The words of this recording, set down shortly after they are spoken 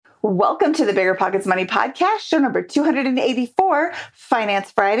Welcome to the Bigger Pockets Money Podcast, show number 284, Finance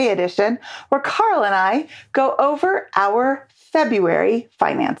Friday edition, where Carl and I go over our February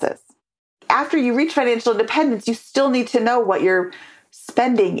finances. After you reach financial independence, you still need to know what your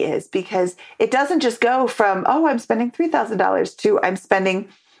spending is, because it doesn't just go from, oh, I'm spending $3,000 to I'm spending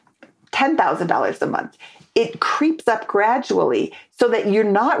 $10,000 a month. It creeps up gradually so that you're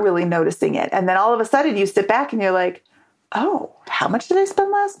not really noticing it. And then all of a sudden you sit back and you're like, oh, how much did I spend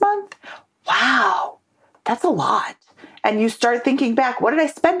last month? Wow, that's a lot. And you start thinking back, what did I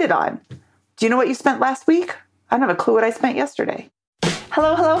spend it on? Do you know what you spent last week? I don't have a clue what I spent yesterday.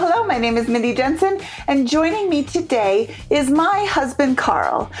 Hello, hello, hello. My name is Mindy Jensen, and joining me today is my husband,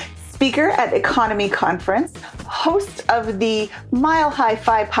 Carl, speaker at Economy Conference, host of the Mile High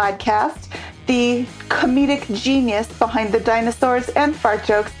Fi podcast, the comedic genius behind the dinosaurs and fart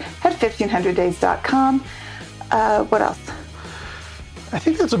jokes at 1500days.com. What else? I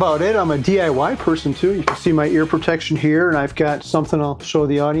think that's about it. I'm a DIY person too. You can see my ear protection here, and I've got something I'll show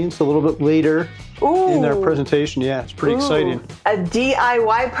the audience a little bit later in our presentation. Yeah, it's pretty exciting. A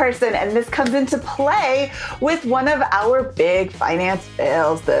DIY person, and this comes into play with one of our big finance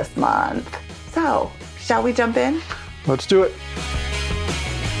fails this month. So, shall we jump in? Let's do it.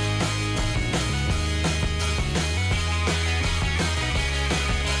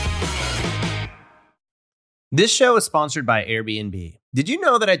 This show is sponsored by Airbnb. Did you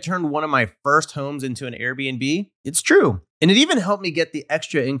know that I turned one of my first homes into an Airbnb? It's true. And it even helped me get the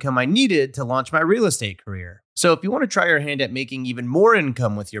extra income I needed to launch my real estate career. So if you want to try your hand at making even more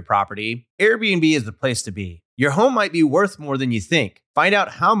income with your property, Airbnb is the place to be. Your home might be worth more than you think. Find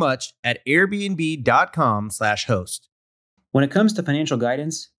out how much at airbnb.com/host. When it comes to financial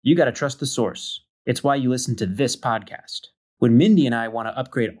guidance, you got to trust the source. It's why you listen to this podcast. When Mindy and I want to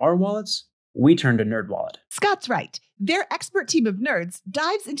upgrade our wallets, we turn to NerdWallet. Scott's right. Their expert team of nerds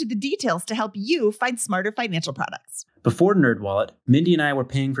dives into the details to help you find smarter financial products. Before NerdWallet, Mindy and I were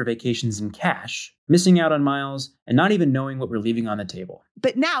paying for vacations in cash, missing out on miles, and not even knowing what we're leaving on the table.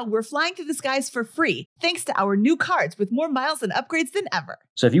 But now we're flying through the skies for free, thanks to our new cards with more miles and upgrades than ever.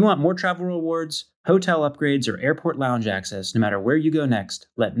 So if you want more travel rewards, hotel upgrades, or airport lounge access, no matter where you go next,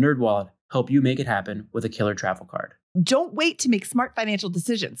 let NerdWallet help you make it happen with a killer travel card. Don't wait to make smart financial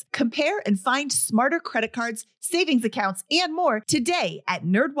decisions. Compare and find smarter credit cards, savings accounts, and more today at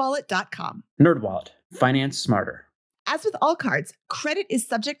nerdwallet.com. NerdWallet. Finance smarter. As with all cards, credit is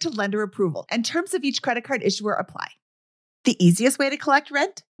subject to lender approval, and terms of each credit card issuer apply. The easiest way to collect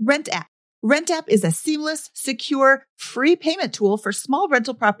rent? RentApp. RentApp is a seamless, secure, free payment tool for small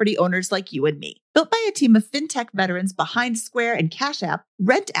rental property owners like you and me. Built by a team of fintech veterans behind Square and Cash App,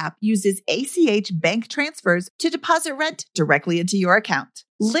 RentApp uses ACH bank transfers to deposit rent directly into your account.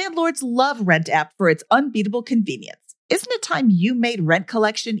 Landlords love RentApp for its unbeatable convenience. Isn't it time you made rent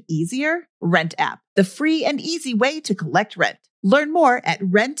collection easier? RentApp, the free and easy way to collect rent. Learn more at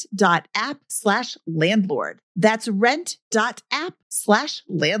rent.app/landlord. That's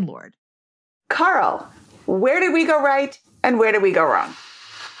rent.app/landlord. Carl, where did we go right and where did we go wrong?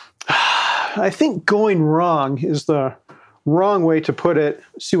 I think going wrong is the wrong way to put it.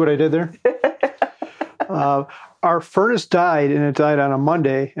 See what I did there? Our furnace died, and it died on a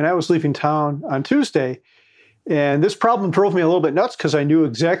Monday, and I was leaving town on Tuesday. And this problem drove me a little bit nuts because I knew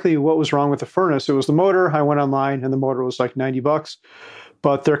exactly what was wrong with the furnace. It was the motor. I went online, and the motor was like $90.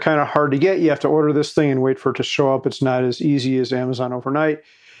 But they're kind of hard to get. You have to order this thing and wait for it to show up. It's not as easy as Amazon overnight.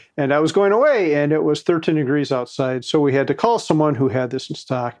 And I was going away, and it was 13 degrees outside. So we had to call someone who had this in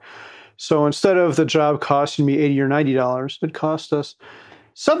stock. So instead of the job costing me $80 or $90, it cost us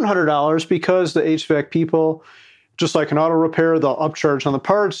 $700 because the HVAC people, just like an auto repair, they'll upcharge on the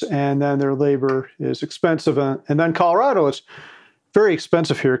parts, and then their labor is expensive. And then Colorado, it's very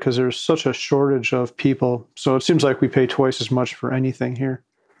expensive here because there's such a shortage of people. So it seems like we pay twice as much for anything here.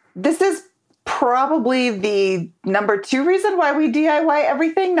 This is probably the number 2 reason why we DIY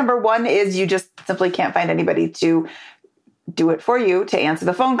everything. Number 1 is you just simply can't find anybody to do it for you, to answer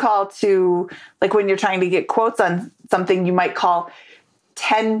the phone call, to, like, when you're trying to get quotes on something, you might call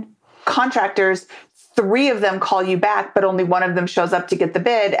 10 contractors, 3 of them call you back, but only 1 of them shows up to get the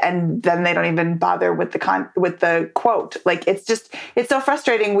bid, and then they don't even bother with the quote. Like, it's so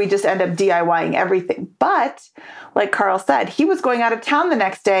frustrating. We just end up DIYing everything. But like Carl said, he was going out of town the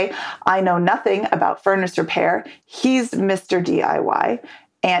next day. I know nothing about furnace repair. He's Mr. DIY,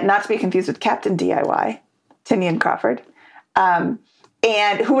 and not to be confused with Captain DIY, Tinian Crawford, and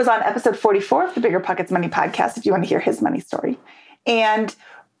who was on episode 44 of the Bigger Pockets Money podcast, if you want to hear his money story. And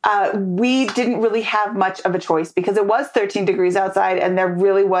we didn't really have much of a choice because it was 13 degrees outside and there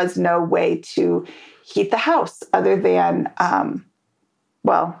really was no way to heat the house other than,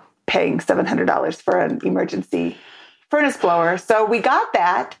 paying $700 for an emergency furnace blower. So we got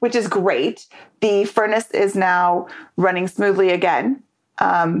that, which is great. The furnace is now running smoothly again.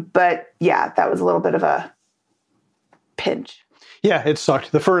 But yeah, that was a little bit of a pinch. Yeah, it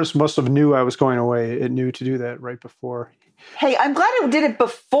sucked. The furnace must have knew I was going away. It knew to do that right before. Hey, I'm glad it did it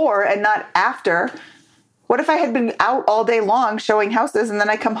before and not after. What if I had been out all day long showing houses and then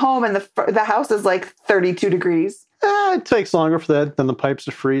I come home and the house is like 32 degrees? It takes longer for that than the pipes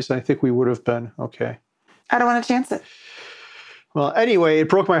to freeze. I think we would have been okay. I don't want to chance it. Well, anyway, it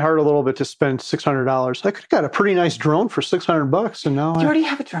broke my heart a little bit to spend $600. I could have got a pretty nice drone for $600, and now You already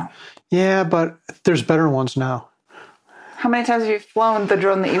have a drone. Yeah, but there's better ones now. How many times have you flown the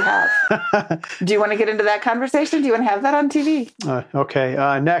drone that you have? Do you want to get into that conversation? Do you want to have that on TV? Okay,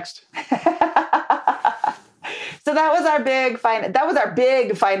 next. So that was our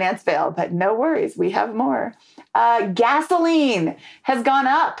big finance fail, but no worries, we have more. Gasoline has gone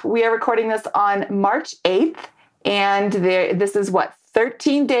up. We are recording this on March 8th, and this is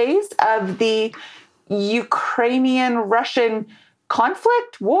 13 days of the Ukrainian-Russian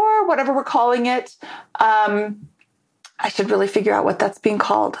conflict, war, whatever we're calling it. I should really figure out what that's being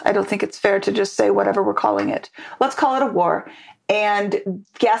called. I don't think it's fair to just say whatever we're calling it. Let's call it a war. And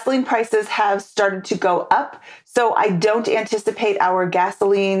gasoline prices have started to go up. So I don't anticipate our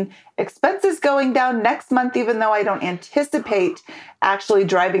gasoline expenses going down next month, even though I don't anticipate actually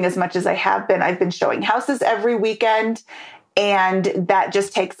driving as much as I have been. I've been showing houses every weekend, and that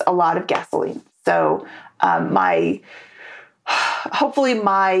just takes a lot of gasoline. So hopefully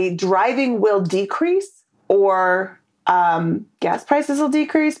my driving will decrease, or gas prices will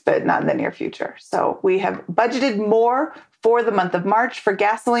decrease, but not in the near future. So we have budgeted more for the month of March for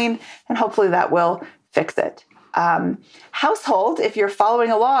gasoline, and hopefully that will fix it. Household, if you're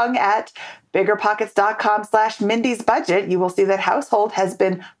following along at biggerpockets.com/Mindy's budget, you will see that household has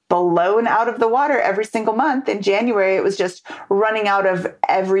been blown out of the water every single month. In January, it was just running out of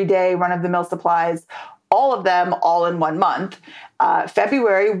everyday run-of-the-mill supplies, all of them all in 1 month.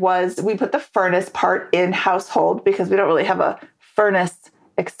 February we put the furnace part in household because we don't really have a furnace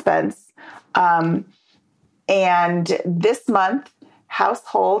expense. And this month,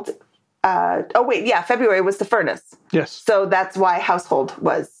 household, February was the furnace. Yes. So that's why household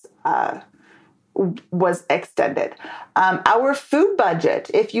was extended. Our food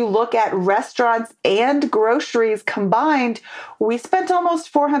budget, if you look at restaurants and groceries combined, we spent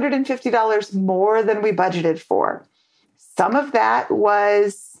almost $450 more than we budgeted for. Some of that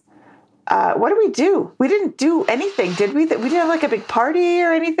was, what did we do? We didn't do anything, did we? We didn't have like a big party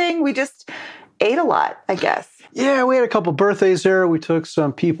or anything. We just ate a lot, I guess. Yeah, we had a couple birthdays there. We took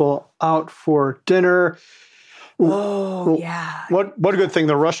some people out for dinner. Oh, yeah. What a good thing,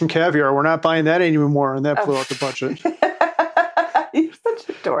 the Russian caviar. We're not buying that anymore, and that blew out the budget. You're such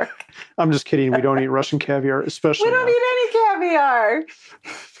a dork. I'm just kidding. We don't eat Russian caviar, especially We don't now. eat any caviar.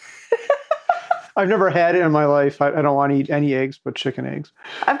 I've never had it in my life. I don't want to eat any eggs but chicken eggs.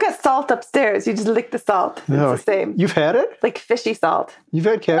 I've got salt upstairs. You just lick the salt. No, It's the same. You've had it? Like fishy salt. You've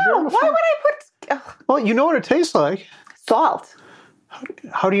had caviar No, before? why would I put Well, you know what it tastes like. salt?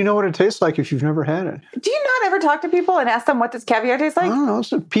 How do you know what it tastes like if you've never had it? Do you not ever talk to people and ask them what does caviar taste I like? don't know.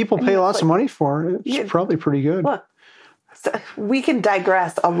 So people pay lots of money for it. It's probably pretty good. Look, so we can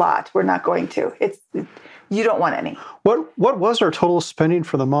digress a lot. We're not going to. You don't want any. What was our total spending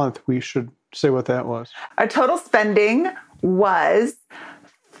for the month? We should say what that was. Our total spending was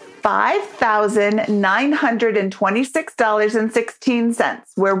 $5,926.16,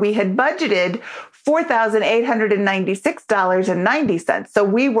 where we had budgeted $4,896.90. So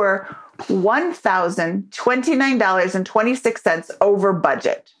we were $1,029.26 over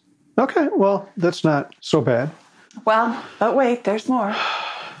budget. Okay, well, that's not so bad. Well, but wait, there's more.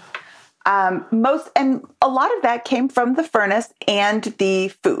 A lot of that came from the furnace and the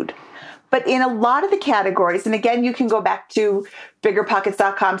food. But in a lot of the categories, and again, you can go back to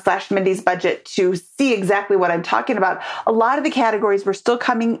biggerpockets.com/Mindy's budget to see exactly what I'm talking about. A lot of the categories were still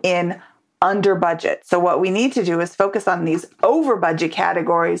coming in under budget. So what we need to do is focus on these over budget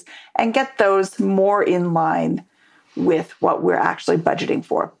categories and get those more in line with what we're actually budgeting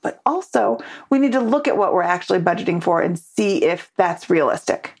for. But also, we need to look at what we're actually budgeting for and see if that's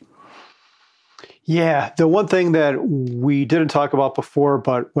realistic. Yeah, the one thing that we didn't talk about before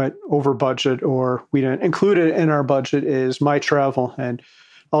but went over budget or we didn't include it in our budget is my travel. And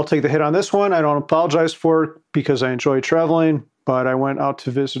I'll take the hit on this one. I don't apologize for it because I enjoy traveling, but I went out to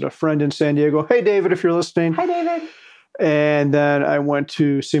visit a friend in San Diego. Hey, David, if you're listening. Hi, David. And then I went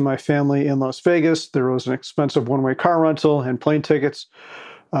to see my family in Las Vegas. There was an expensive one-way car rental and plane tickets.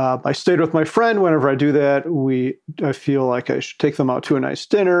 I stayed with my friend. Whenever I do that, I feel like I should take them out to a nice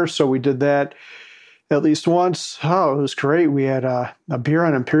dinner. So we did that at least once. Oh, it was great. We had a beer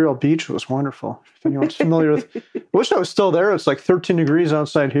on Imperial Beach. It was wonderful. If anyone's familiar with, I wish I was still there. It's like 13 degrees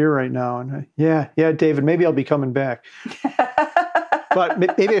outside here right now. And yeah, David, maybe I'll be coming back. But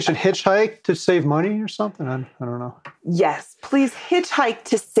maybe I should hitchhike to save money or something. I don't know. Yes, please hitchhike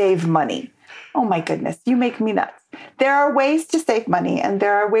to save money. Oh my goodness, you make me nuts. There are ways to save money and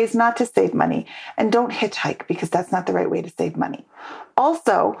there are ways not to save money. And don't hitchhike because that's not the right way to save money.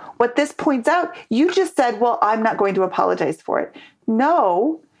 Also, what this points out, you just said, well, I'm not going to apologize for it.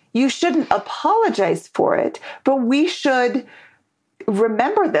 No, you shouldn't apologize for it, but we should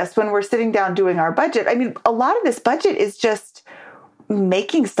remember this when we're sitting down doing our budget. I mean, a lot of this budget is just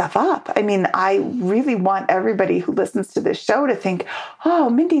making stuff up. I mean, I really want everybody who listens to this show to think, oh,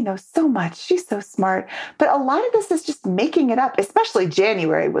 Mindy knows so much. She's so smart. But a lot of this is just making it up, especially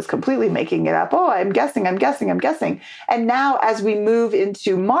January was completely making it up. Oh, I'm guessing. And now as we move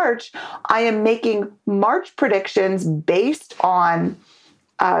into March, I am making March predictions based on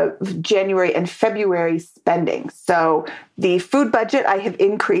January and February spending. So the food budget I have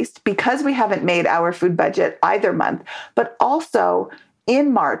increased because we haven't made our food budget either month, but also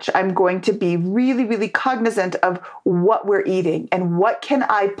in March, I'm going to be really, really cognizant of what we're eating and what can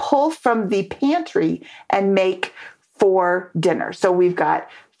I pull from the pantry and make for dinner. So we've got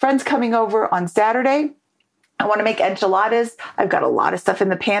friends coming over on Saturday. I want to make enchiladas. I've got a lot of stuff in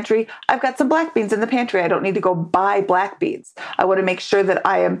the pantry. I've got some black beans in the pantry. I don't need to go buy black beans. I want to make sure that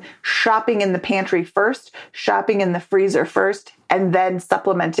I am shopping in the pantry first, shopping in the freezer first, and then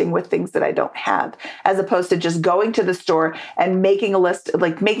supplementing with things that I don't have, as opposed to just going to the store and making a list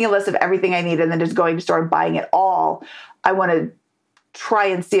of everything I need and then just going to the store and buying it all. I want to try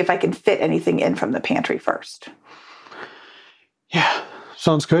and see if I can fit anything in from the pantry first. Yeah,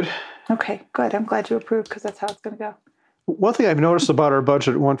 sounds good. Okay, good. I'm glad you approved because that's how it's going to go. One thing I've noticed about our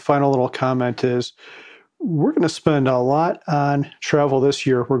budget, one final little comment is we're going to spend a lot on travel this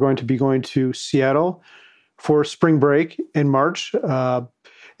year. We're going to be going to Seattle for spring break in March. And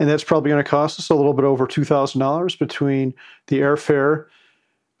that's probably going to cost us a little bit over $2,000 between the airfare,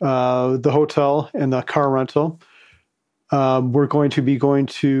 the hotel, and the car rental. We're going to be going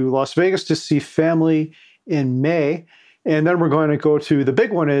to Las Vegas to see family in May. And then we're going to go to, the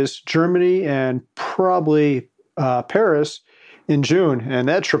big one is Germany and probably Paris in June. And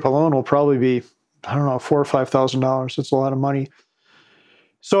that trip alone will probably be, $4,000 or $5,000. It's a lot of money.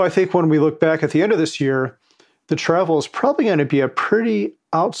 So I think when we look back at the end of this year, the travel is probably going to be a pretty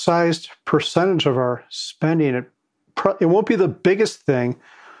outsized percentage of our spending. It won't be the biggest thing,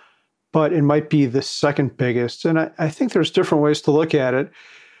 but it might be the second biggest. And I think there's different ways to look at it.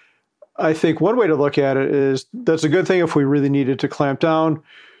 I think one way to look at it is that's a good thing if we really needed to clamp down.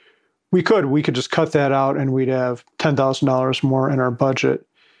 We could just cut that out and we'd have $10,000 more in our budget.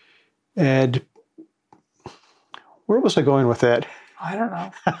 And where was I going with that? I don't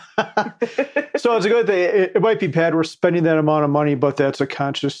know. So it's a good thing. It might be bad we're spending that amount of money, but that's a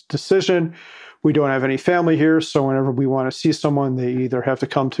conscious decision. We don't have any family here, so whenever we want to see someone, they either have to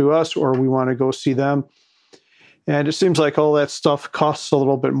come to us or we want to go see them. And it seems like all that stuff costs a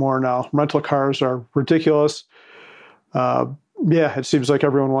little bit more now. Rental cars are ridiculous. It seems like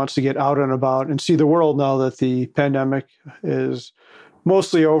everyone wants to get out and about and see the world now that the pandemic is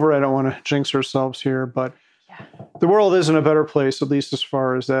mostly over. I don't want to jinx ourselves here, but the world is in a better place, at least as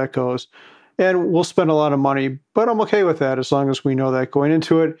far as that goes. And we'll spend a lot of money, but I'm okay with that as long as we know that going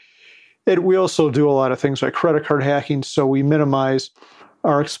into it. We also do a lot of things like credit card hacking, so we minimize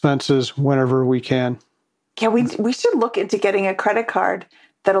our expenses whenever we can. Yeah, we should look into getting a credit card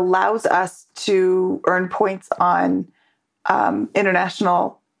that allows us to earn points on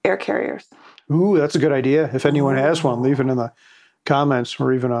international air carriers. Ooh, that's a good idea. If anyone has one, leave it in the comments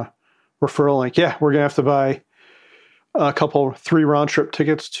or even a referral link. Yeah, we're going to have to buy 3 round-trip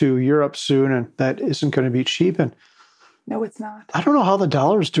tickets to Europe soon, and that isn't going to be cheap. And no, it's not. I don't know how the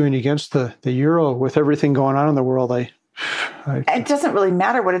dollar is doing against the euro with everything going on in the world. It doesn't really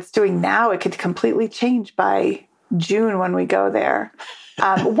matter what it's doing now. It could completely change by June when we go there.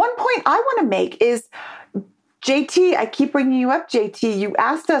 One point I want to make is, JT, I keep bringing you up, JT. You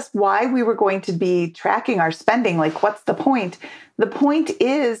asked us why we were going to be tracking our spending. Like, what's the point? The point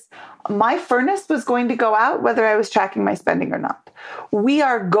is my furnace was going to go out whether I was tracking my spending or not. We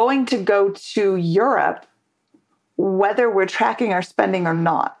are going to go to Europe whether we're tracking our spending or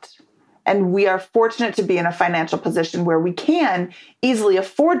not. And we are fortunate to be in a financial position where we can easily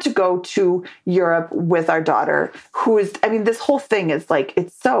afford to go to Europe with our daughter, this whole thing is like,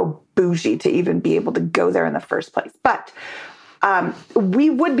 it's so bougie to even be able to go there in the first place. But we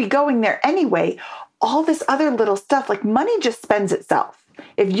would be going there anyway. All this other little stuff, like money just spends itself.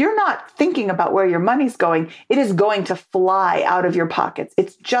 If you're not thinking about where your money's going, it is going to fly out of your pockets.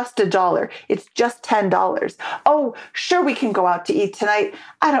 It's just $1. It's just $10. Oh, sure, we can go out to eat tonight.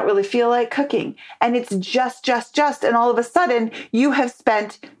 I don't really feel like cooking. And it's just. And all of a sudden, you have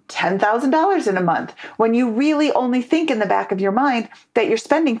spent $10,000 in a month when you really only think in the back of your mind that you're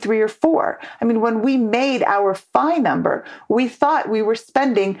spending 3 or 4. I mean, when we made our FI number, we thought we were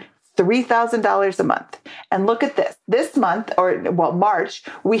spending $3,000 a month. And look at this. This month, March,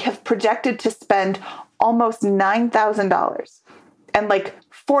 we have projected to spend almost $9,000 and like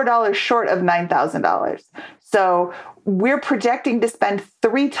 $4 short of $9,000. So we're projecting to spend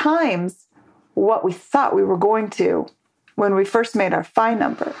 3 times what we thought we were going to when we first made our FI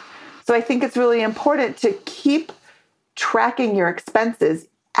number. So I think it's really important to keep tracking your expenses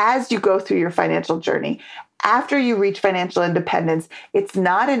as you go through your financial journey. After you reach financial independence, it's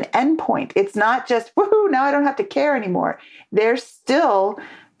not an endpoint. It's not just, woohoo, now I don't have to care anymore. There's still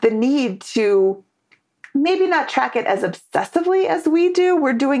the need to maybe not track it as obsessively as we do.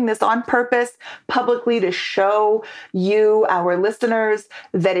 We're doing this on purpose publicly to show you, our listeners,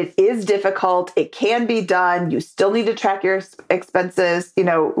 that it is difficult. It can be done. You still need to track your expenses,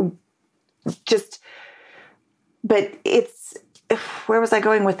 but it's, where was I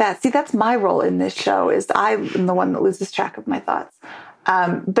going with that? See, that's my role in this show, is I'm the one that loses track of my thoughts.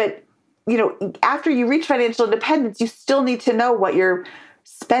 But after you reach financial independence, you still need to know what your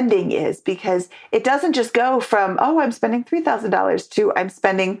spending is, because it doesn't just go from, I'm spending $3,000 to I'm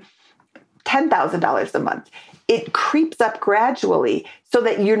spending $10,000 a month. It creeps up gradually so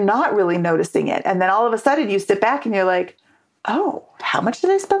that you're not really noticing it. And then all of a sudden you sit back and you're like, oh, how much did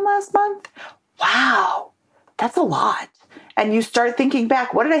I spend last month? Wow, that's a lot. And you start thinking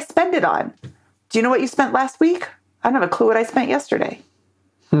back, what did I spend it on? Do you know what you spent last week? I don't have a clue what I spent yesterday.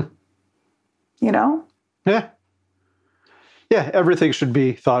 Yeah. Yeah, everything should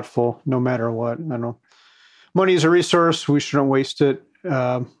be thoughtful no matter what. I don't know. Money is a resource. We shouldn't waste it.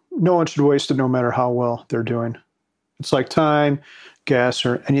 No one should waste it no matter how well they're doing. It's like time, gas,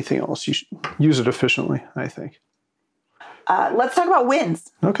 or anything else. You should use it efficiently, I think. Let's talk about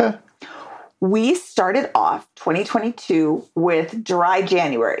wins. Okay. We started off 2022 with dry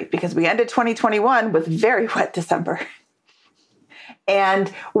January because we ended 2021 with very wet December.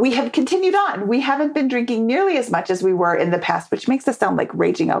 And we have continued on. We haven't been drinking nearly as much as we were in the past, which makes us sound like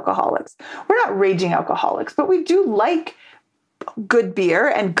raging alcoholics. We're not raging alcoholics, but we do like good beer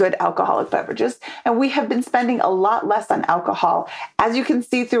and good alcoholic beverages. And we have been spending a lot less on alcohol. As you can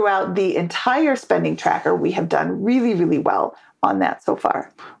see throughout the entire spending tracker, we have done really, really well on that so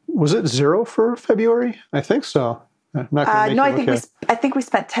far. Was it 0 for February? I think so. I'm not gonna no, I think we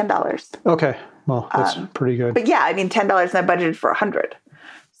spent $10. Okay, well, that's pretty good. But yeah, I mean, $10 and I budgeted for $100.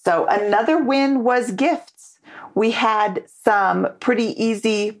 So another win was gifts. We had some pretty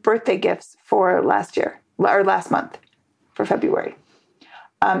easy birthday gifts for last month for February.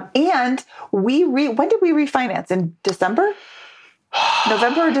 And when did we refinance? In December?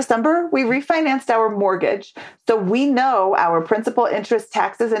 November or December, we refinanced our mortgage. So we know our principal, interest,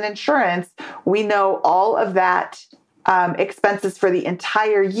 taxes, and insurance. We know all of that expenses for the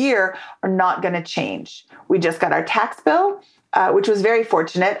entire year are not going to change. We just got our tax bill, which was very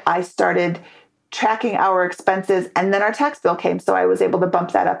fortunate. I started tracking our expenses and then our tax bill came. So I was able to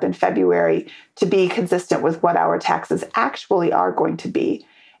bump that up in February to be consistent with what our taxes actually are going to be.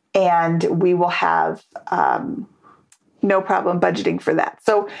 And we will have no problem budgeting for that.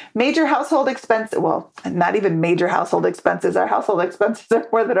 So major household expense, well, not even major household expenses. Our household expenses are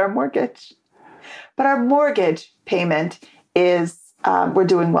more than our mortgage. But our mortgage payment is, we're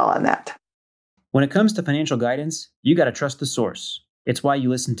doing well on that. When it comes to financial guidance, you got to trust the source. It's why you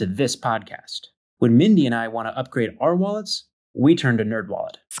listen to this podcast. When Mindy and I want to upgrade our wallets, we turn to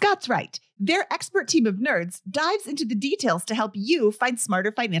NerdWallet. Scott's right. Their expert team of nerds dives into the details to help you find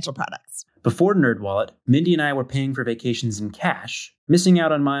smarter financial products. Before NerdWallet, Mindy and I were paying for vacations in cash, missing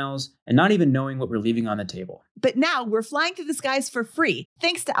out on miles, and not even knowing what we're leaving on the table. But now we're flying through the skies for free,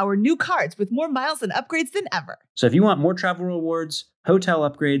 thanks to our new cards with more miles and upgrades than ever. So if you want more travel rewards, hotel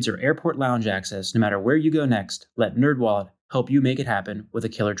upgrades, or airport lounge access, no matter where you go next, let NerdWallet help you make it happen with a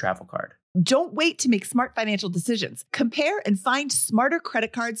killer travel card. Don't wait to make smart financial decisions. Compare and find smarter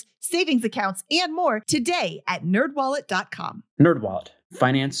credit cards, savings accounts, and more today at nerdwallet.com. NerdWallet.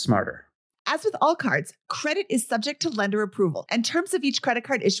 Finance smarter. As with all cards, credit is subject to lender approval, and terms of each credit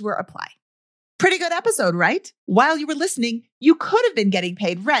card issuer apply. Pretty good episode, right? While you were listening, you could have been getting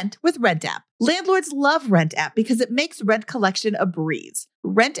paid rent with RentApp. Landlords love RentApp because it makes rent collection a breeze.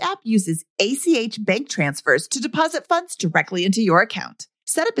 RentApp uses ACH bank transfers to deposit funds directly into your account.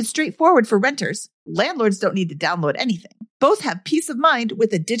 Setup is straightforward for renters. Landlords don't need to download anything. Both have peace of mind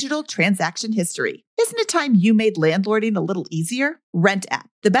with a digital transaction history. Isn't it time you made landlording a little easier? RentApp,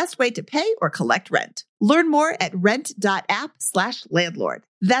 the best way to pay or collect rent. Learn more at rent.app/landlord.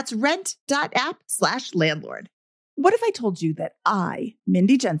 That's rent.app/landlord. What if I told you that I,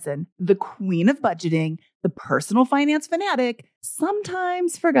 Mindy Jensen, the queen of budgeting, the personal finance fanatic,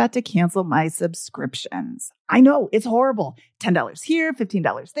 sometimes forgot to cancel my subscriptions? I know, it's horrible. $10 here,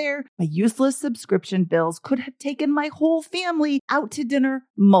 $15 there. My useless subscription bills could have taken my whole family out to dinner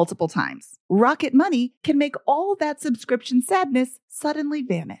multiple times. Rocket Money can make all that subscription sadness suddenly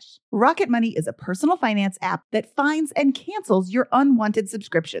vanish. Rocket Money is a personal finance app that finds and cancels your unwanted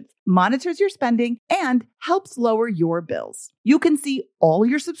subscriptions, monitors your spending, and helps lower your bills. You can see all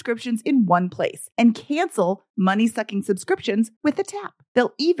your subscriptions in one place and cancel money-sucking subscriptions with a tap.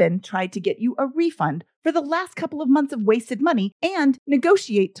 They'll even try to get you a refund for the last couple of months of wasted money and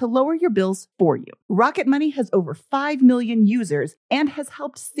negotiate to lower your bills for you. Rocket Money has over 5 million users and has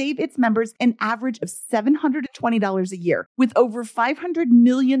helped save its members an average of $720 a year, with over $500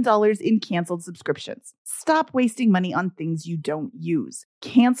 million in canceled subscriptions. Stop wasting money on things you don't use.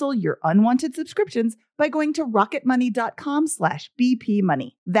 Cancel your unwanted subscriptions by going to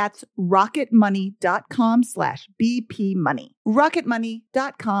rocketmoney.com/bpmoney. That's rocketmoney.com/bpmoney.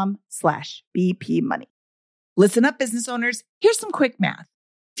 rocketmoney.com/bpmoney. Listen up, business owners. Here's some quick math.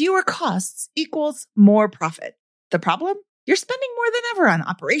 Fewer costs equals more profit. The problem? You're spending more than ever on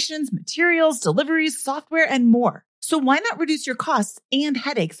operations, materials, deliveries, software, and more. So why not reduce your costs and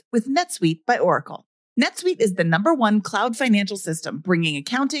headaches with NetSuite by Oracle? NetSuite is the #1 cloud financial system, bringing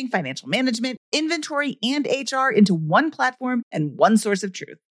accounting, financial management, inventory, and HR into one platform and one source of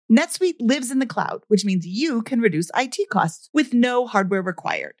truth. NetSuite lives in the cloud, which means you can reduce IT costs with no hardware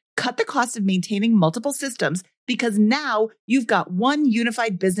required. Cut the cost of maintaining multiple systems because now you've got one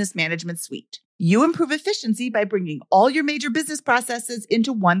unified business management suite. You improve efficiency by bringing all your major business processes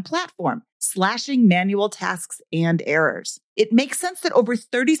into one platform, slashing manual tasks and errors. It makes sense that over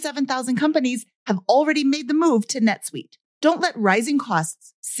 37,000 companies have already made the move to NetSuite. Don't let rising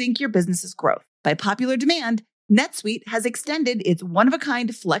costs sink your business's growth. By popular demand, NetSuite has extended its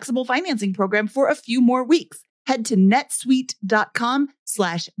one-of-a-kind flexible financing program for a few more weeks. Head to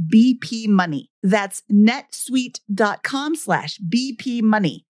netsuite.com/bpmoney. That's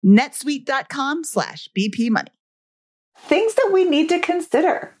netsuite.com/bpmoney. netsuite.com/bpmoney. Things that we need to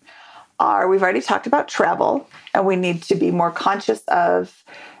consider are, we've already talked about travel, and we need to be more conscious of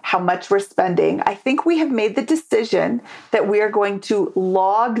how much we're spending. I think we have made the decision that we are going to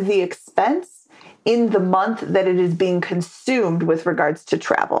log the expense in the month that it is being consumed with regards to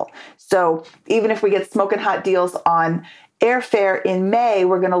travel. So even if we get smoking hot deals on airfare in May,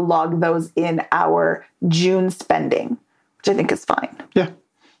 we're going to log those in our June spending, which I think is fine. Yeah.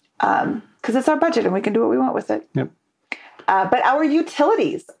 Because it's our budget and we can do what we want with it. Yep. But our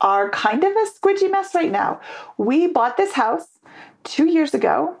utilities are kind of a squidgy mess right now. We bought this house 2 years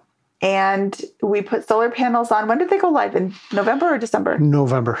ago and we put solar panels on. When did they go live? In November or December?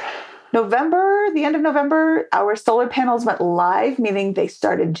 November, the end of November, our solar panels went live, meaning they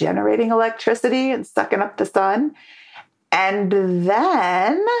started generating electricity and sucking up the sun. And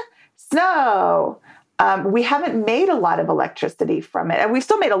then snow. We haven't made a lot of electricity from it. And we've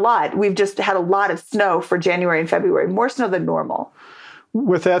still made a lot. We've just had a lot of snow for January and February, more snow than normal.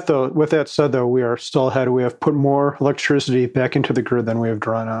 With that said, we are still ahead. We have put more electricity back into the grid than we have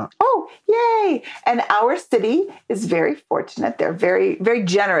drawn out. Oh, yay. And our city is very fortunate. They're very, very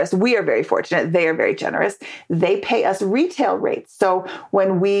generous. We are very fortunate. They are very generous. They pay us retail rates. So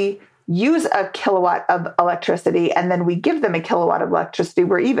when we use a kilowatt of electricity and then we give them a kilowatt of electricity,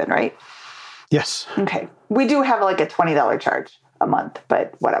 we're even, right? Yes. Okay. We do have like a $20 charge a month,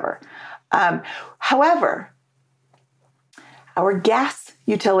 but whatever. However, our gas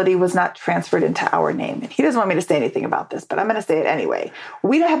utility was not transferred into our name. And he doesn't want me to say anything about this, but I'm going to say it anyway.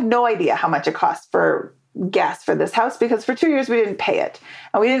 We have no idea how much it costs for gas for this house because for 2 years we didn't pay it.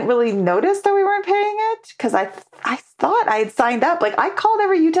 And we didn't really notice that we weren't paying it because I thought I had signed up. Like I called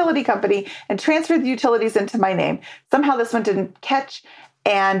every utility company and transferred the utilities into my name. Somehow this one didn't catch.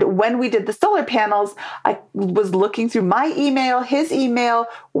 And when we did the solar panels, I was looking through my email, his email,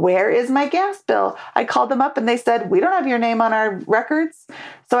 where is my gas bill? I called them up and they said, we don't have your name on our records.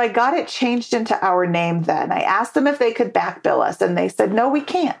 So I got it changed into our name then. I asked them if they could back bill us and they said, no, we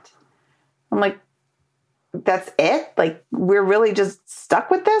can't. I'm like, that's it? Like, we're really just stuck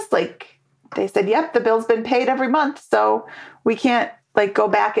with this? Like, they said, yep, the bill's been paid every month. So we can't like go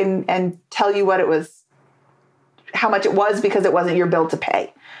back and tell you what it was, how much it was, because it wasn't your bill to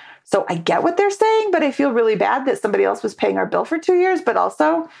pay. So I get what they're saying, but I feel really bad that somebody else was paying our bill for 2 years. But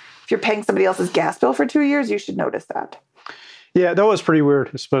also, if you're paying somebody else's gas bill for 2 years, you should notice that. Yeah, that was pretty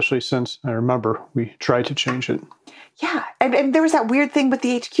weird, especially since I remember we tried to change it. Yeah. And there was that weird thing with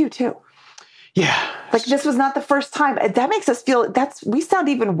the HQ too. Yeah. Like this was not the first time. That makes us feel we sound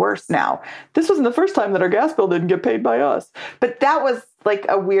even worse now. This wasn't the first time that our gas bill didn't get paid by us. But that was like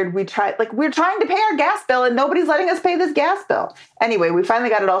a weird, we're trying to pay our gas bill and nobody's letting us pay this gas bill. Anyway, we finally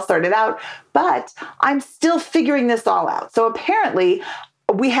got it all sorted out, but I'm still figuring this all out. So apparently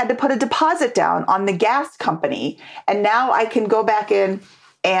we had to put a deposit down on the gas company, and now I can go back in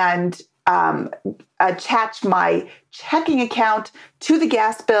and attach my checking account to the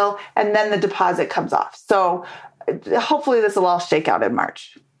gas bill, and then the deposit comes off. So hopefully this will all shake out in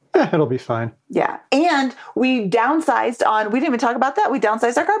March. It'll be fine. Yeah. And we downsized we didn't even talk about that. We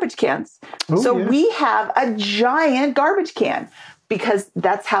downsized our garbage cans. We have a giant garbage can because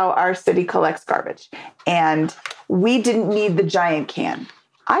that's how our city collects garbage. And we didn't need the giant can.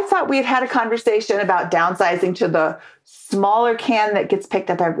 I thought we had a conversation about downsizing to the smaller can that gets picked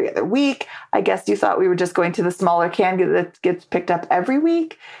up every other week. I guess you thought we were just going to the smaller can that gets picked up every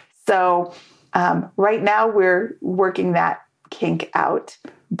week. So right now we're working that kink out,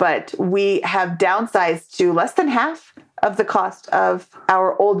 but we have downsized to less than half of the cost of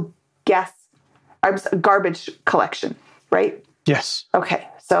our old garbage collection, right? Yes. Okay.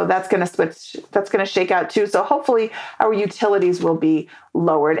 So that's going to shake out too. So hopefully our utilities will be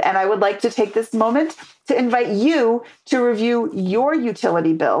lowered. And I would like to take this moment to invite you to review your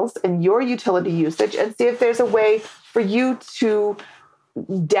utility bills and your utility usage and see if there's a way for you to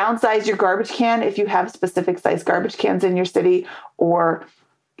downsize your garbage can if you have specific size garbage cans in your city, or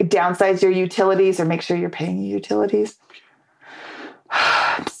downsize your utilities, or make sure you're paying your utilities.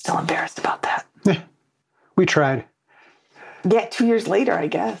 I'm still embarrassed about that. We tried. Yeah, 2 years later, I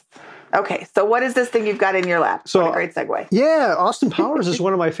guess. Okay, so what is this thing you've got in your lap? So, what a great segue. Yeah, Austin Powers is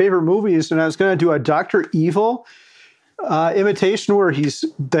one of my favorite movies, and I was going to do a Dr. Evil imitation where he's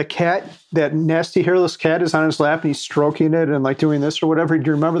the cat, that nasty hairless cat is on his lap and he's stroking it and like doing this or whatever. Do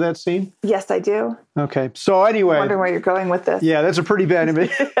you remember that scene? Yes, I do. Okay, so anyway. I'm wondering where you're going with this. Yeah, that's a pretty bad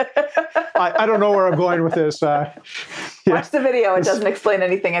image. I don't know where I'm going with this. Watch the video. It doesn't explain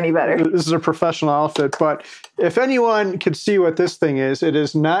anything any better. This is a professional outfit, but if anyone could see what this thing is, it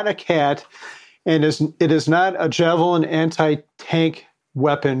is not a cat, and it is not a javelin anti-tank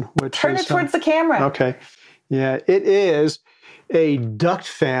weapon. Turn it towards the camera. Okay. Yeah, it is a duct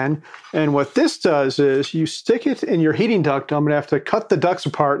fan, and what this does is you stick it in your heating duct. I'm going to have to cut the ducts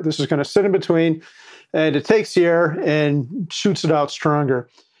apart. This is going to sit in between, and it takes the air and shoots it out stronger.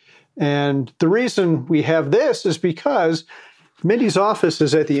 And the reason we have this is because Mindy's office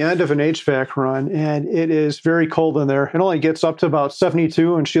is at the end of an HVAC run, and it is very cold in there. It only gets up to about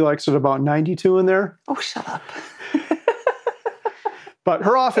 72, and she likes it about 92 in there. Oh, shut up. But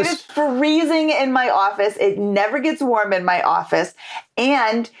her office... It is freezing in my office. It never gets warm in my office.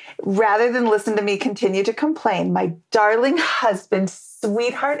 And rather than listen to me continue to complain, my darling husband,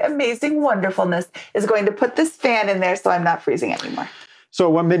 sweetheart, amazing wonderfulness, is going to put this fan in there so I'm not freezing anymore. So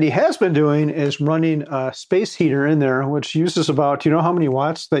what Mindy has been doing is running a space heater in there, which uses about, do you know how many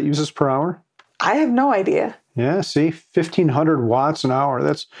watts that uses per hour? I have no idea. Yeah, see, 1,500 watts an hour.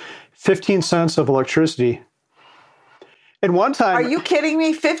 That's 15 cents of electricity. And one time... Are you kidding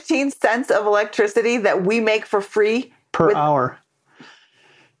me? 15 cents of electricity that we make for free? Per hour.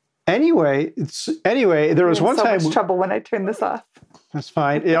 Anyway, there was one time... so much trouble when I turn this off. That's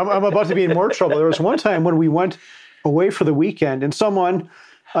fine. Yeah, I'm about to be in more trouble. There was one time when we went away for the weekend, and someone,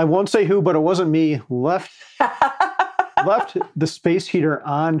 I won't say who, but it wasn't me, left the space heater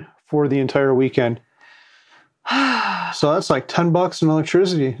on for the entire weekend. So that's like $10 in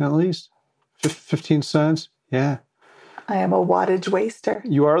electricity, at least. 15 cents. Yeah. I am a wattage waster.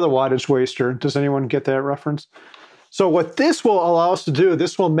 You are the wattage waster. Does anyone get that reference? So what this will allow us to do,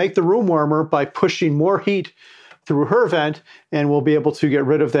 this will make the room warmer by pushing more heat through her vent, and we'll be able to get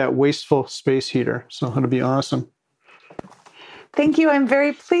rid of that wasteful space heater. So it'll be awesome. Thank you. I'm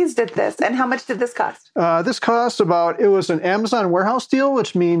very pleased at this. And how much did this cost? This cost it was an Amazon warehouse deal,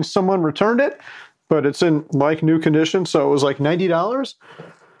 which means someone returned it, but it's in like new condition. So it was like $90.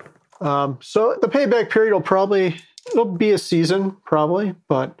 So the payback period it'll be a season probably,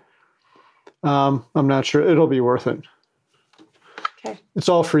 but I'm not sure. It'll be worth it. Okay. It's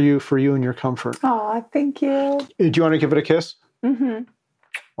all for you and your comfort. Oh, thank you. Do you want to give it a kiss? Mm-hmm.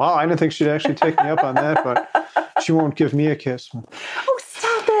 Wow, I didn't think she'd actually take me up on that, but she won't give me a kiss. Oh,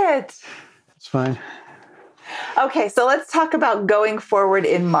 stop it. fine. Okay, so let's talk about going forward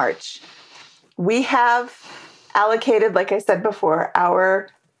in March. We have allocated, like I said before, our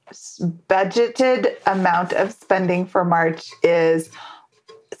budgeted amount of spending for March is,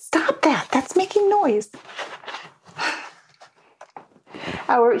 stop that, that's making noise.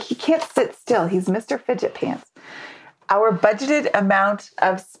 He can't sit still, he's Mr. Fidget Pants. Our budgeted amount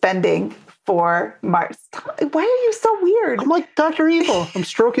of spending for March. Why are you so weird? I'm like Dr. Evil. I'm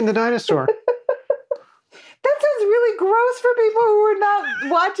stroking the dinosaur. That sounds really gross for people who are not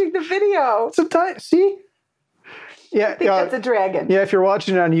watching the video. It's a see? Yeah, I think that's a dragon. Yeah, if you're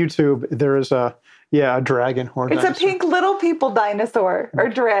watching it on YouTube, there is a dragon or It's dinosaur. a pink little people dinosaur or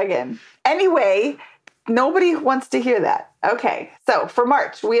dragon. Anyway, nobody wants to hear that. Okay, so for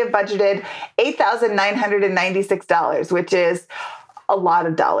March, we have budgeted $8,996, which is a lot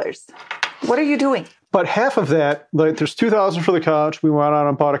of dollars. What are you doing? But half of that, like there's $2,000 for the couch. We went out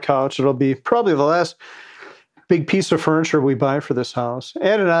and bought a couch. It'll be probably the last big piece of furniture we buy for this house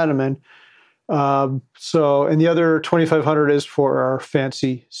and an ottoman. And the other $2,500 is for our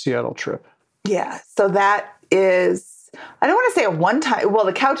fancy Seattle trip. Yeah, so that is, I don't want to say a one-time, well,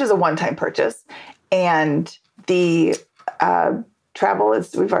 the couch is a one-time purchase, and the travel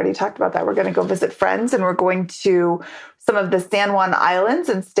is, we've already talked about that. We're going to go visit friends, and we're going to some of the San Juan Islands,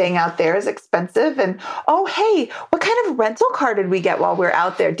 and staying out there is expensive. And, oh, hey, what kind of rental car did we get while we were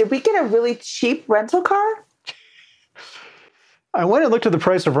out there? Did we get a really cheap rental car? I went and looked at the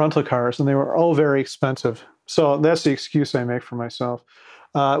price of rental cars, and they were all very expensive. So that's the excuse I make for myself.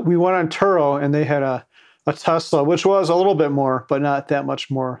 We went on Turo, and they had a Tesla, which was a little bit more, but not that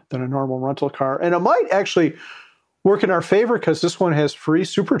much more than a normal rental car. And it might actually work in our favor because this one has free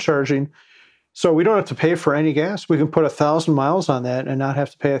supercharging. So we don't have to pay for any gas. We can put 1,000 miles on that and not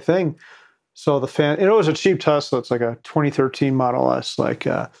have to pay a thing. So it was a cheap Tesla. It's like a 2013 Model S, like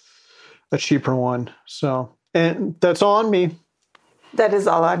a cheaper one. So, and that's all on me. That is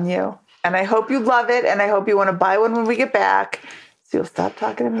all on you. And I hope you love it, and I hope you want to buy one when we get back, so you'll stop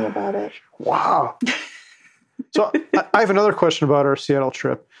talking to me about it. Wow. So I have another question about our Seattle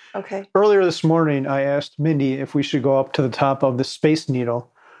trip. Okay. Earlier this morning, I asked Mindy if we should go up to the top of the Space Needle.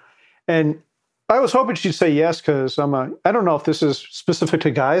 And I was hoping she'd say yes, because I don't know if this is specific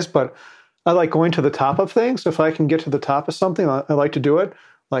to guys, but I like going to the top of things. If I can get to the top of something, I like to do it.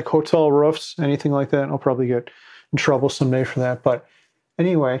 Like hotel roofs, anything like that. I'll probably get in trouble someday for that. But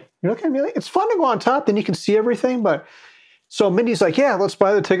anyway, you're looking at me like, it's fun to go on top, then you can see everything. But so Mindy's like, yeah, let's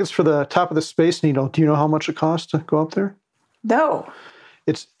buy the tickets for the top of the Space Needle. Do you know how much it costs to go up there? No.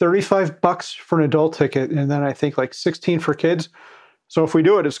 It's $35 for an adult ticket, and then I think like $16 for kids. So if we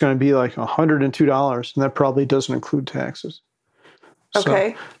do it, it's going to be like $102, and that probably doesn't include taxes.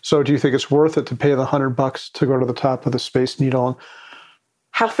 Okay. So do you think it's worth it to pay the $100 to go to the top of the Space Needle?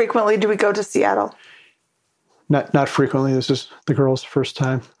 How frequently do we go to Seattle? Not frequently. This is the girls' first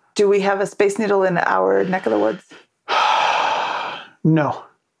time. Do we have a Space Needle in our neck of the woods? No.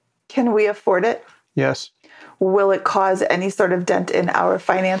 Can we afford it? Yes. Will it cause any sort of dent in our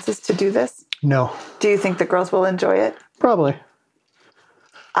finances to do this? No. Do you think the girls will enjoy it? Probably.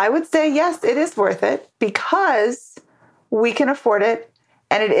 I would say yes, it is worth it because we can afford it,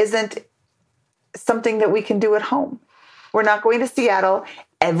 and it isn't something that we can do at home. We're not going to Seattle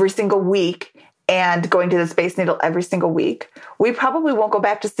every single week and going to the Space Needle every single week. We probably won't go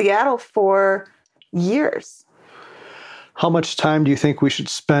back to Seattle for years. How much time do you think we should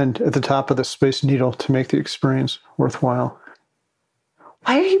spend at the top of the Space Needle to make the experience worthwhile?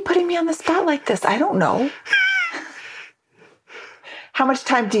 Why are you putting me on the spot like this? I don't know. How much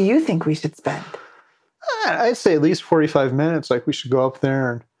time do you think we should spend? I'd say at least 45 minutes. Like we should go up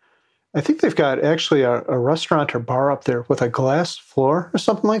there. And I think they've got actually a restaurant or bar up there with a glass floor or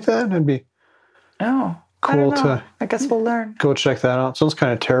something like that. It'd be cool to I guess we'll learn. Go check that out. Sounds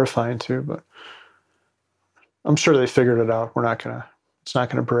kind of terrifying too, but I'm sure they figured it out. It's not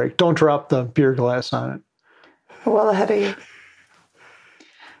gonna break. Don't drop the beer glass on it. Well ahead of you.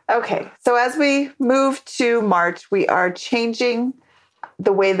 Okay, so as we move to March, we are changing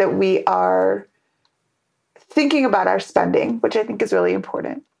the way that we are thinking about our spending, which I think is really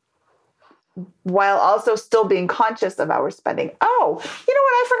important, while also still being conscious of our spending. Oh, you know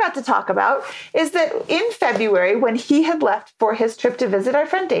what I forgot to talk about is that in February, when he had left for his trip to visit our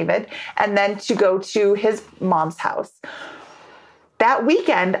friend David and then to go to his mom's house, that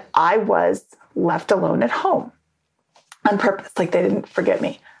weekend I was left alone at home on purpose. Like they didn't forget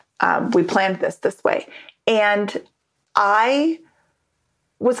me. We planned this way. And I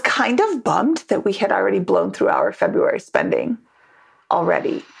was kind of bummed that we had already blown through our February spending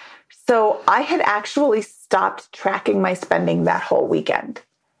already. So I had actually stopped tracking my spending that whole weekend.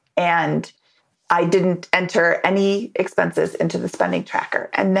 And I didn't enter any expenses into the spending tracker.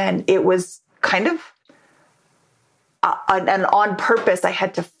 And then it was kind of and on purpose, I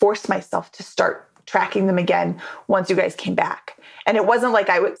had to force myself to start tracking them again once you guys came back. And it wasn't like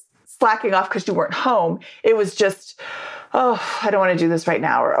I was slacking off because you weren't home. It was just, oh, I don't want to do this right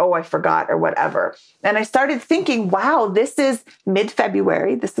now, or, oh, I forgot, or whatever. And I started thinking, wow, this is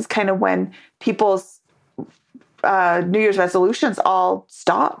mid-February. This is kind of when people's New Year's resolutions all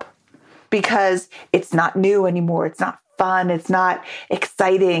stop because it's not new anymore. It's not fun. It's not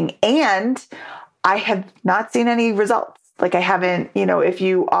exciting. And I have not seen any results. Like I haven't, if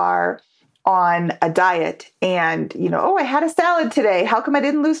you are on a diet and, oh, I had a salad today. How come I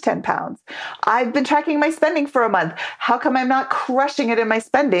didn't lose 10 pounds? I've been tracking my spending for a month. How come I'm not crushing it in my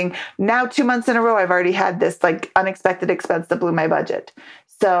spending? Now, 2 months in a row, I've already had this like unexpected expense that blew my budget.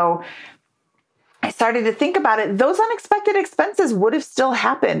 So I started to think about it. Those unexpected expenses would have still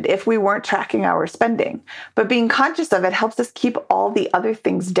happened if we weren't tracking our spending. But being conscious of it helps us keep all the other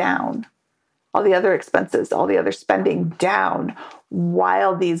things down, all the other expenses, all the other spending down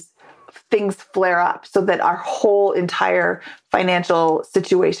while these things flare up so that our whole entire financial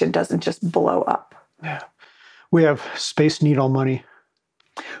situation doesn't just blow up. Yeah. We have Space Needle money.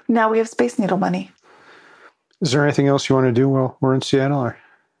 Now we have Space Needle money. Is there anything else you want to do while we're in Seattle? Or?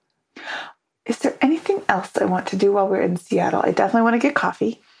 Is there anything else I want to do while we're in Seattle? I definitely want to get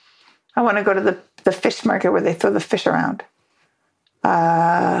coffee. I want to go to the fish market where they throw the fish around.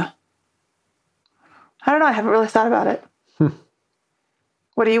 I don't know. I haven't really thought about it.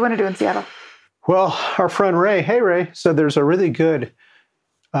 What do you want to do in Seattle? Well, our friend Ray, hey Ray, said there's a really good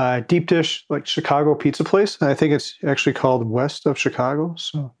deep dish, like Chicago pizza place. And I think it's actually called West of Chicago.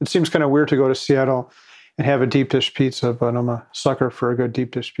 So it seems kind of weird to go to Seattle and have a deep dish pizza, but I'm a sucker for a good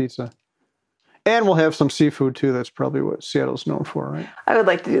deep dish pizza. And we'll have some seafood too. That's probably what Seattle's known for, right? I would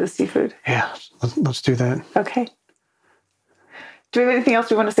like to do the seafood. Yeah, let's do that. Okay. Do we have anything else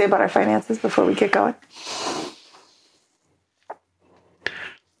we want to say about our finances before we get going?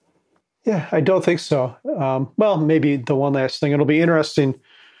 Yeah, I don't think so. Well, maybe the one last thing. It'll be interesting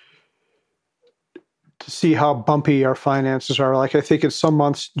to see how bumpy our finances are. Like, I think in some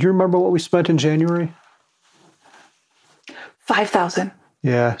months, do you remember what we spent in January? $5,000.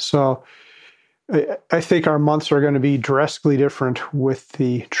 Yeah, so I think our months are going to be drastically different with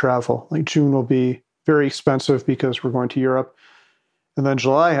the travel. Like June will be very expensive because we're going to Europe. And then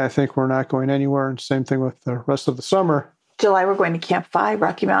July, I think we're not going anywhere. And same thing with the rest of the summer. July, we're going to Camp Fi,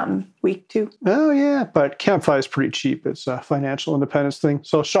 Rocky Mountain Week 2. Oh, yeah. But Camp Fi is pretty cheap. It's a financial independence thing.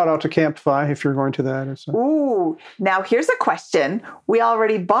 So shout out to Camp Fi if you're going to that. Ooh, now here's a question. We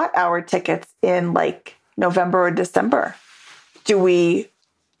already bought our tickets in like November or December. Do we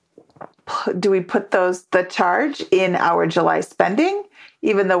put the charge in our July spending,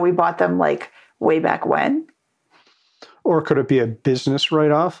 even though we bought them like way back when? Or could it be a business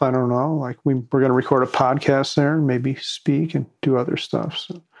write-off? I don't know. Like we're going to record a podcast there and maybe speak and do other stuff.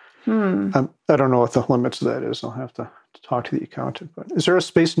 So I don't know what the limits of that is. I'll have to talk to the accountant. But is there a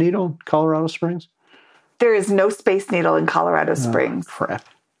Space Needle in Colorado Springs? There is no Space Needle in Colorado Springs. Crap.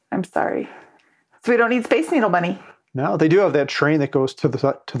 I'm sorry. So we don't need Space Needle money. No, they do have that train that goes to the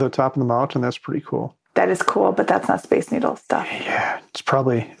top of the mountain. That's pretty cool. That is cool, but that's not Space Needle stuff. Yeah, it's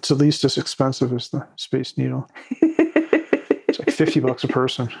at least as expensive as the Space Needle. It's like $50 a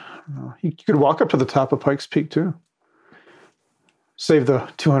person. You could walk up to the top of Pikes Peak too. Save the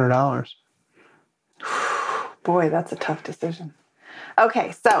 $200. Boy, that's a tough decision.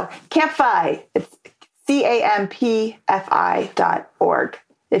 Okay, so Camp Fi, it's campfi.org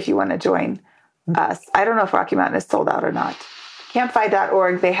if you want to join us. I don't know if Rocky Mountain is sold out or not.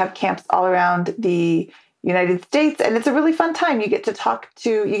 Campfi.org, they have camps all around the United States, and it's a really fun time. You get to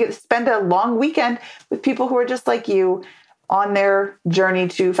spend a long weekend with people who are just like you on their journey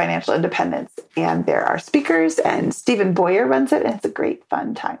to financial independence. And there are speakers, and Stephen Boyer runs it, and it's a great,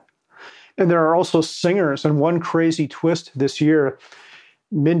 fun time. And there are also singers. And one crazy twist this year,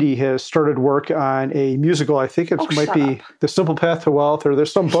 Mindy has started work on a musical. I think it might be The Simple Path to Wealth, or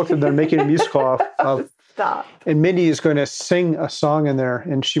there's some book that they're making a musical of. Stop. And Mindy is going to sing a song in there,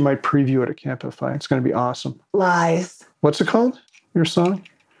 and she might preview it at Camp Fi. It's going to be awesome. Lies. What's it called? Your song?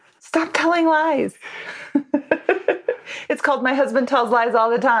 Stop telling lies. It's called My Husband Tells Lies All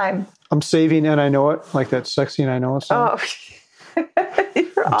the Time. I'm saving and I know it, like that Sexy and I Know It song. Oh,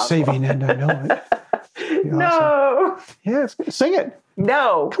 I'm saving and I know it. No. Awesome. Yeah, sing it.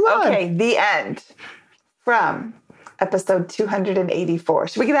 No. Come on. Okay, the end from episode 284.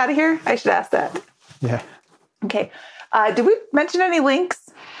 Should we get out of here? I should ask that. Yeah. Okay. Did we mention any links?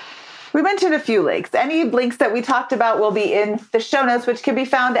 We mentioned a few links. Any links that we talked about will be in the show notes, which can be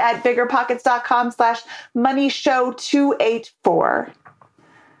found at biggerpockets.com/moneyshow284.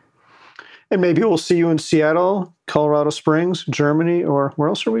 And maybe we'll see you in Seattle, Colorado Springs, Germany, or where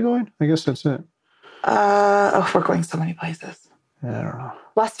else are we going? I guess that's it. We're going so many places. I don't know.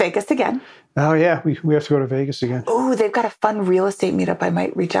 Las Vegas again. Oh, yeah. We have to go to Vegas again. Oh, they've got a fun real estate meetup. I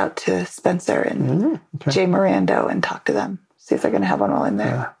might reach out to Spencer and Jay Mirando and talk to them. See if they're going to have one while I'm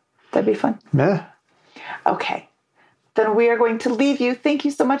there. That'd be fun. Yeah. Okay. Then we are going to leave you. Thank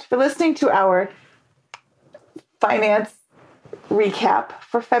you so much for listening to our finance recap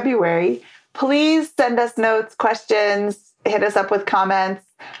for February. Please send us notes, questions, hit us up with comments,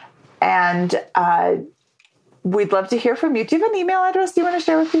 and we'd love to hear from you. Do you have an email address you want to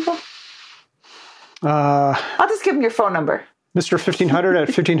share with people? I'll just give them your phone number. Mr. 1500 at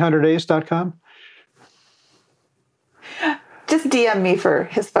 1500days.com. Just DM me for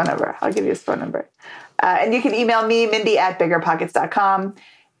his phone number. I'll give you his phone number. And you can email me, Mindy at biggerpockets.com.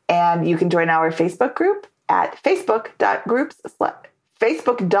 And you can join our Facebook group at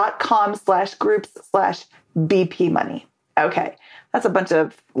facebook.com/groups/BP money. That's a bunch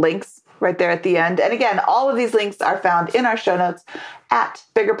of links right there at the end. And again, all of these links are found in our show notes at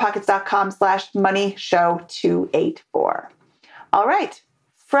biggerpockets.com/moneyshow284. All right.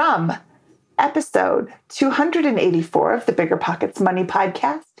 From episode 284 of the Bigger Pockets Money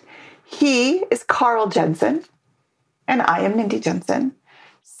Podcast, he is Carl Jensen, and I am Mindy Jensen,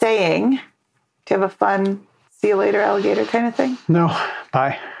 saying, do you have a fun see you later, alligator kind of thing? No.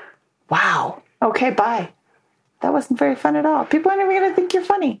 Bye. Wow. Okay, bye. That wasn't very fun at all. People aren't even going to think you're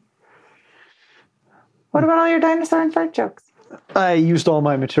funny. What about all your dinosaur and fart jokes? I used all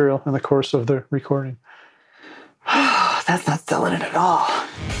my material in the course of the recording. That's not selling it at all.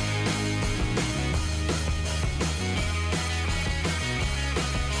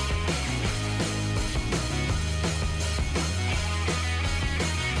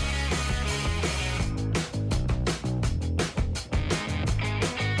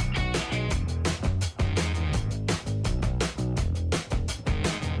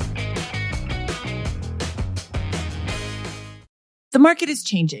 The market is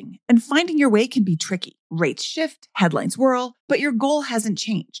changing, and finding your way can be tricky. Rates shift, headlines whirl, but your goal hasn't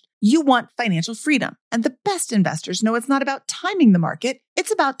changed. You want financial freedom, and the best investors know it's not about timing the market,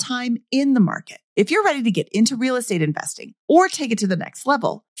 it's about time in the market. If you're ready to get into real estate investing or take it to the next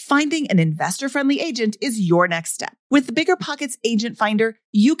level, finding an investor-friendly agent is your next step. With the Bigger Pockets Agent Finder,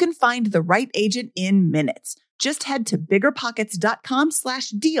 you can find the right agent in minutes. Just head to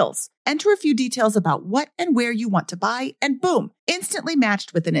biggerpockets.com/deals. Enter a few details about what and where you want to buy, and boom, instantly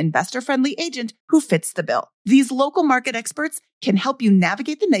matched with an investor-friendly agent who fits the bill. These local market experts can help you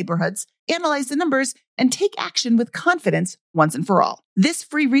navigate the neighborhoods, analyze the numbers, and take action with confidence once and for all. This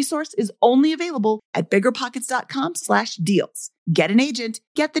free resource is only available at biggerpockets.com/deals. Get an agent,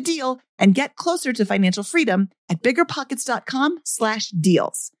 get the deal, and get closer to financial freedom at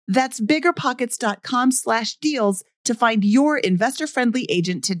biggerpockets.com/deals. That's biggerpockets.com/deals to find your investor-friendly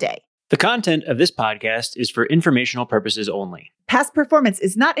agent today. The content of this podcast is for informational purposes only. Past performance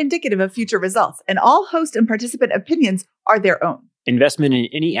is not indicative of future results, and all host and participant opinions are their own. Investment in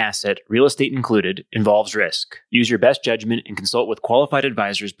any asset, real estate included, involves risk. Use your best judgment and consult with qualified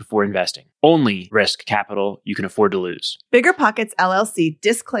advisors before investing. Only risk capital you can afford to lose. Bigger Pockets LLC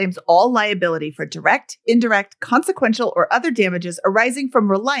disclaims all liability for direct, indirect, consequential, or other damages arising from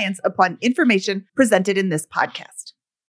reliance upon information presented in this podcast.